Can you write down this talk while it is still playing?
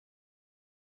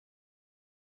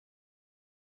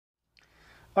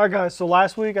All right, guys, so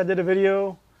last week I did a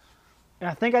video, and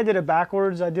I think I did it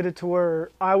backwards. I did it to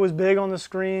where I was big on the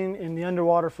screen and the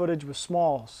underwater footage was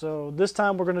small. So this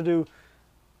time we're gonna do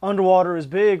underwater is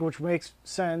big, which makes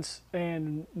sense,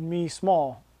 and me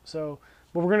small. But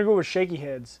we're gonna go with shaky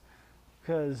heads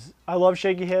because I love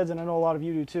shaky heads, and I know a lot of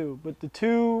you do too. But the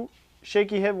two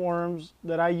shaky head worms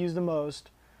that I use the most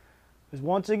is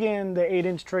once again the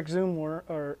 8-inch trick zoom worm,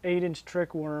 or 8-inch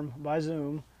trick worm by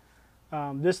Zoom.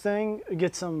 This thing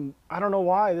gets some, I don't know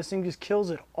why, this thing just kills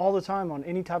it all the time on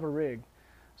any type of rig.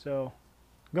 So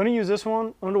I'm going to use this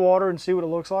one underwater and see what it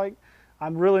looks like.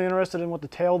 I'm really interested in what the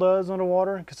tail does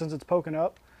underwater, because since it's poking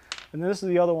up. And then this is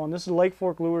the other one. This is Lake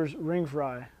Fork Lures ring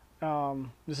fry.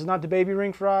 This is not the baby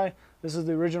ring fry. This is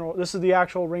the original, this is the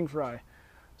actual ring fry.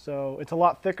 So it's a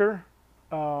lot thicker,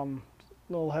 a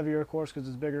little heavier of course because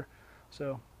it's bigger.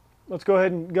 So let's go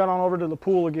ahead and get on over to the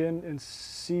pool again and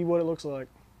see what it looks like.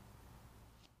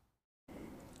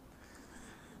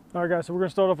 Alright guys, so we're going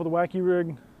to start off with a wacky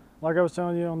rig, like I was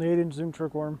telling you, on the 8-inch Zoom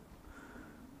trick worm.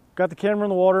 Got the camera in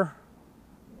the water.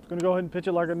 Going to go ahead and pitch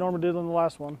it like I normally did on the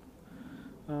last one.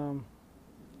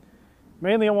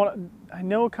 Mainly I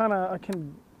know I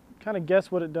can kind of guess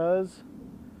what it does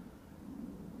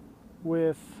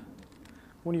with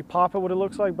when you pop it, what it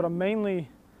looks like, but I'm mainly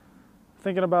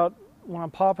thinking about when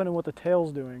I'm popping and what the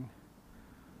tail's doing.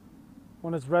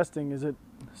 When it's resting,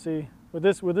 see, with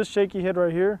this shaky head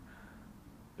right here,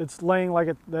 it's laying like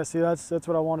it. That's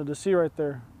what I wanted to see right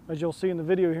there. As you'll see in the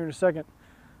video here in a second,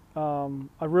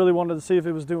 I really wanted to see if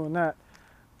it was doing that.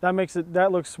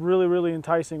 That looks really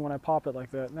enticing when I pop it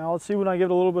like that. Now let's see when I give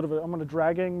it a little bit of I'm going to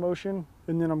dragging motion,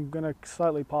 and then I'm going to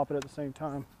slightly pop it at the same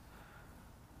time.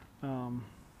 Let's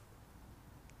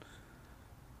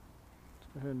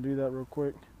go ahead and do that real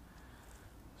quick.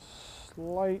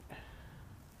 Slight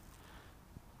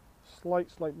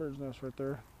bird's nest right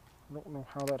there. I don't know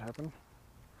how that happened.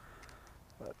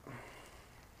 But.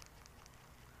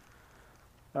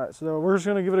 All right, so we're just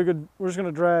gonna give it a good, we're just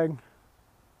gonna drag.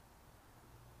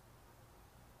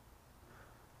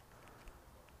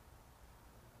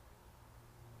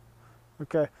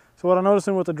 Okay, so what I'm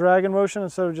noticing with the dragging motion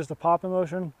instead of just a popping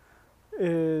motion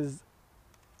is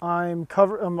I'm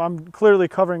clearly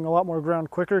covering a lot more ground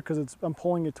quicker because I'm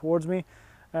pulling it towards me,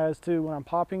 as to when I'm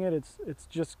popping it, it's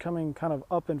just coming kind of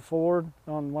up and forward.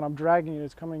 When I'm dragging it,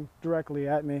 it's coming directly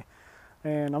at me.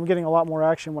 And I'm getting a lot more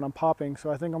action when I'm popping, so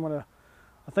I think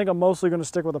I'm mostly going to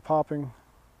stick with the popping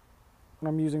when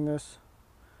I'm using this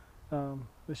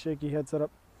shaky head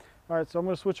setup. All right, so I'm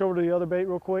going to switch over to the other bait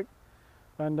real quick,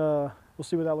 and we'll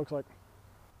see what that looks like.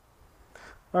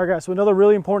 All right, guys. So another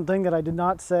really important thing that I did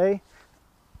not say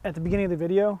at the beginning of the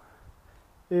video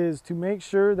is to make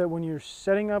sure that when you're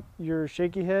setting up your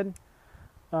shaky head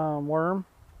worm,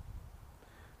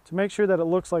 to make sure that it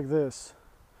looks like this.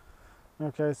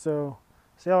 Okay, so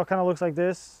see how it kind of looks like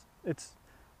this? It's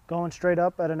going straight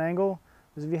up at an angle.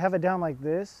 Because if you have it down like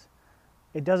this,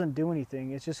 it doesn't do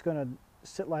anything. It's just going to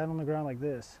sit light on the ground like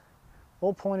this. The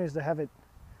whole point is to have it,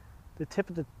 the tip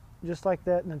of the, just like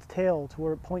that, and the tail to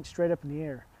where it points straight up in the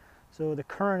air. So the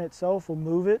current itself will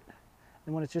move it,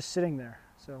 and when it's just sitting there.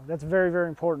 So that's very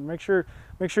important. Make sure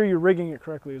you're rigging it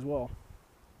correctly as well.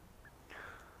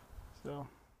 So,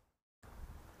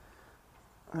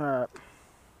 all right.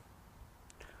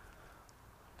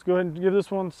 Let's go ahead and give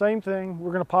this one the same thing. We're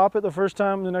going to pop it the first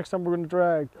time, the next time we're going to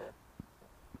drag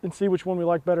and see which one we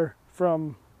like better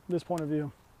from this point of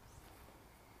view.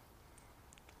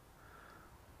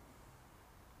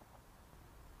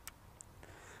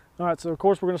 All right, so of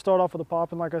course we're going to start off with the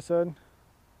popping, like I said.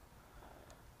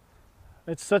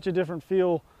 It's such a different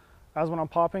feel as when I'm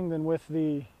popping than with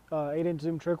the 8-inch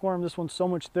Zoom trick worm. This one's so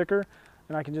much thicker,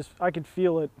 and I can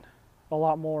feel it a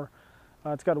lot more.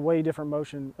 It's got a way different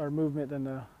motion or movement than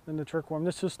the trick worm.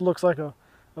 This just looks like a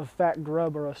fat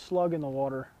grub or a slug in the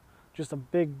water. Just a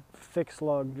big, thick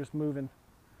slug just moving.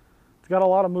 It's got a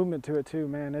lot of movement to it too,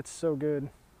 man. It's so good.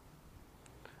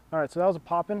 All right, so that was a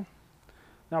popping.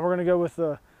 Now we're gonna go with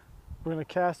we're gonna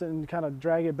cast it and kind of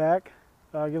drag it back.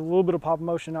 Give a little bit of pop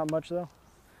motion, not much though.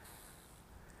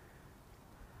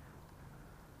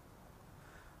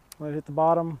 Let it hit the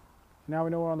bottom. Now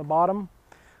we know we're on the bottom.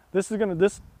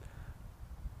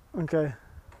 Okay,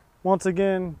 once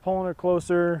again, pulling it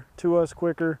closer to us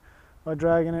quicker by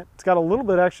dragging it. It's got a little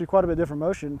bit, actually quite a bit different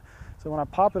motion. So when I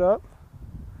pop it up,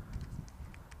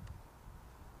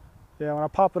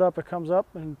 it comes up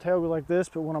and the tail goes like this,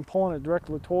 but when I'm pulling it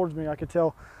directly towards me, I can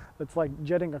tell it's like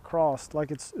jetting across,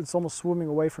 like it's almost swimming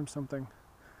away from something.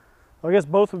 I guess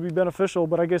both would be beneficial,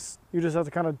 but I guess you just have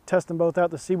to kind of test them both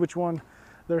out to see which one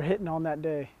they're hitting on that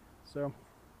day. So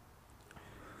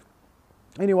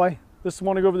anyway, This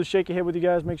want to go over the shaky head with you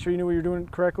guys, make sure you knew what you're doing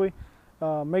correctly.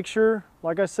 Make sure,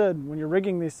 like I said, when you're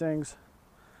rigging these things,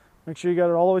 make sure you got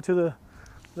it all the way to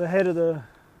the head of the,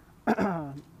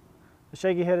 the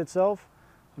shaky head itself.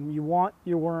 And you want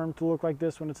your worm to look like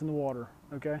this when it's in the water,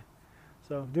 okay?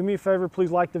 So do me a favor,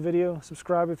 please like the video,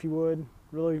 subscribe if you would.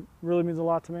 Really means a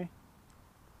lot to me.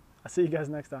 I'll see you guys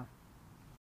next time.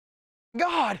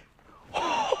 God!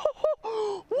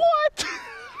 What?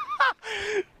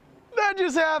 That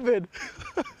just happened.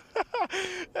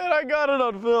 And I got it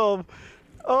on film.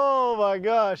 Oh my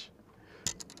gosh.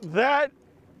 That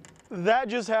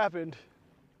just happened.